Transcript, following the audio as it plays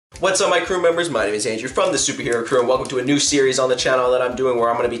What's up, my crew members? My name is Andrew from the Superhero Crew, and welcome to a new series on the channel that I'm doing where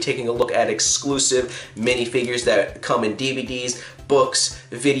I'm going to be taking a look at exclusive minifigures that come in DVDs, books,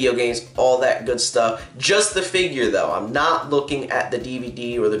 video games, all that good stuff. Just the figure though. I'm not looking at the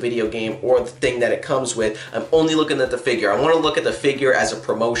DVD or the video game or the thing that it comes with. I'm only looking at the figure. I want to look at the figure as a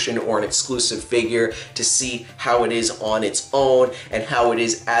promotion or an exclusive figure to see how it is on its own and how it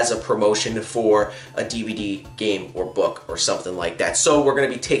is as a promotion for a DVD, game, or book or something like that. So we're going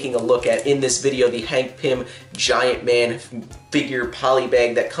to be taking a look at, in this video, the Hank Pym Giant Man figure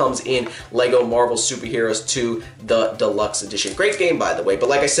polybag that comes in Lego Marvel Superheroes 2, the Deluxe Edition. Great game, by the way, but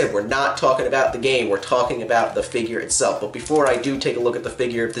like I said, we're not talking about the game, we're talking about the figure itself. But before I do take a look at the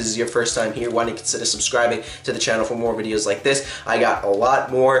figure, if this is your first time here, why don't you consider subscribing to the channel for more videos like this. I got a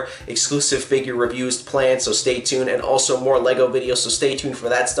lot more exclusive figure reviews planned, so stay tuned, and also more Lego videos, so stay tuned for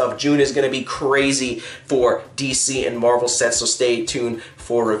that stuff. June is going to be crazy for DC and Marvel sets, so stay tuned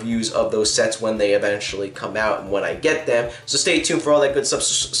for reviews of those sets when they eventually come out and when I get them. So stay tuned for all that good stuff.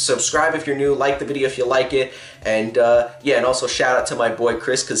 Subscribe if you're new, like the video if you like it, and yeah, and also shout out to my boy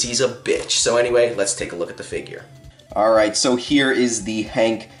Chris because he's a bitch. So anyway, let's take a look at the figure. Alright, so here is the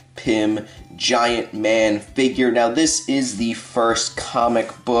Hank Pym Giant Man figure. Now this is the first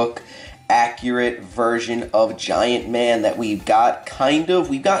comic book accurate version of Giant Man that we've got,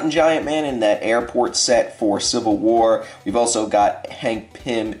 We've gotten Giant Man in that airport set for Civil War. We've also got Hank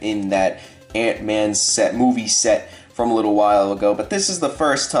Pym in that Ant-Man set, movie set from a little while ago, but this is the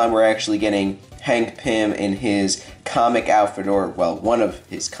first time we're actually getting Hank Pym in his comic outfit, or, well, one of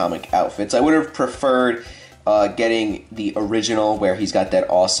his comic outfits. I would have preferred getting the original where he's got that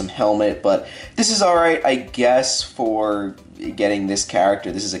awesome helmet, but this is alright, I guess, for getting this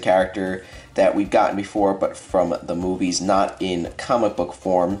character. This is a character that we've gotten before, but from the movies, not in comic book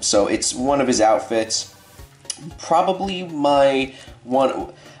form. So it's one of his outfits. Probably my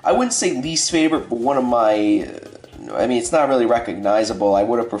one, I wouldn't say least favorite, but one of my, I mean, it's not really recognizable. I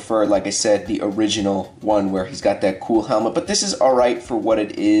would have preferred, like I said, the original one where he's got that cool helmet, but this is alright for what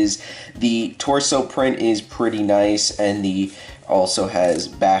it is. The torso print is pretty nice, and the also has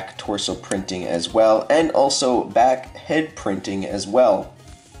back torso printing as well, and also back head printing as well,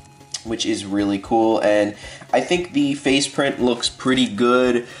 which is really cool. And I think the face print looks pretty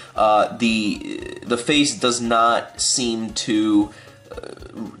good. The face does not seem to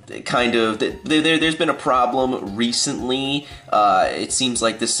there's been a problem recently. It seems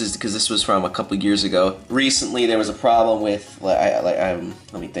like this is because this was from a couple years ago. Recently there was a problem with let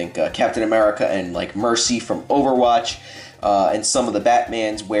me think, Captain America and like Mercy from Overwatch, and some of the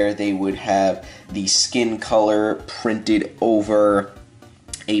Batmans where they would have the skin color printed over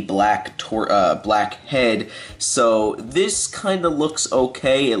a black head. So this kind of looks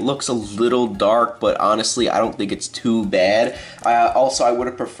okay. It looks a little dark, but honestly I don't think it's too bad. Also, I would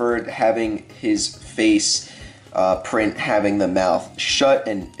have preferred having his face print having the mouth shut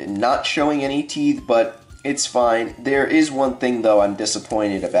and not showing any teeth, but it's fine. There is one thing though I'm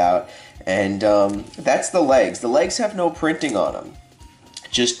disappointed about, and that's the legs. The legs have no printing on them,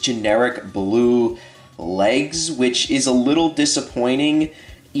 just generic blue legs, which is a little disappointing.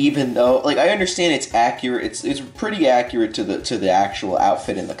 Even though, like, I understand it's accurate, it's pretty accurate to the actual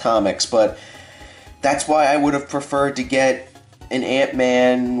outfit in the comics, but that's why I would have preferred to get an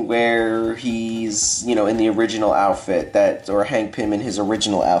Ant-Man where he's, you know, in the original outfit, or Hank Pym in his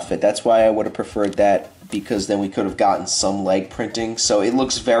original outfit. That's why I would have preferred that, because then we could have gotten some leg printing. So it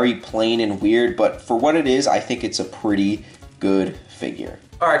looks very plain and weird, but for what it is, I think it's a pretty good figure.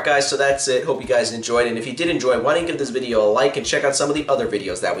 Alright guys, so that's it. Hope you guys enjoyed, and if you did enjoy, why don't you give this video a like and check out some of the other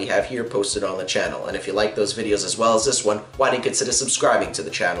videos that we have here posted on the channel. And if you like those videos as well as this one, why don't you consider subscribing to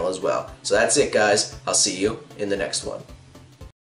the channel as well. So that's it guys, I'll see you in the next one.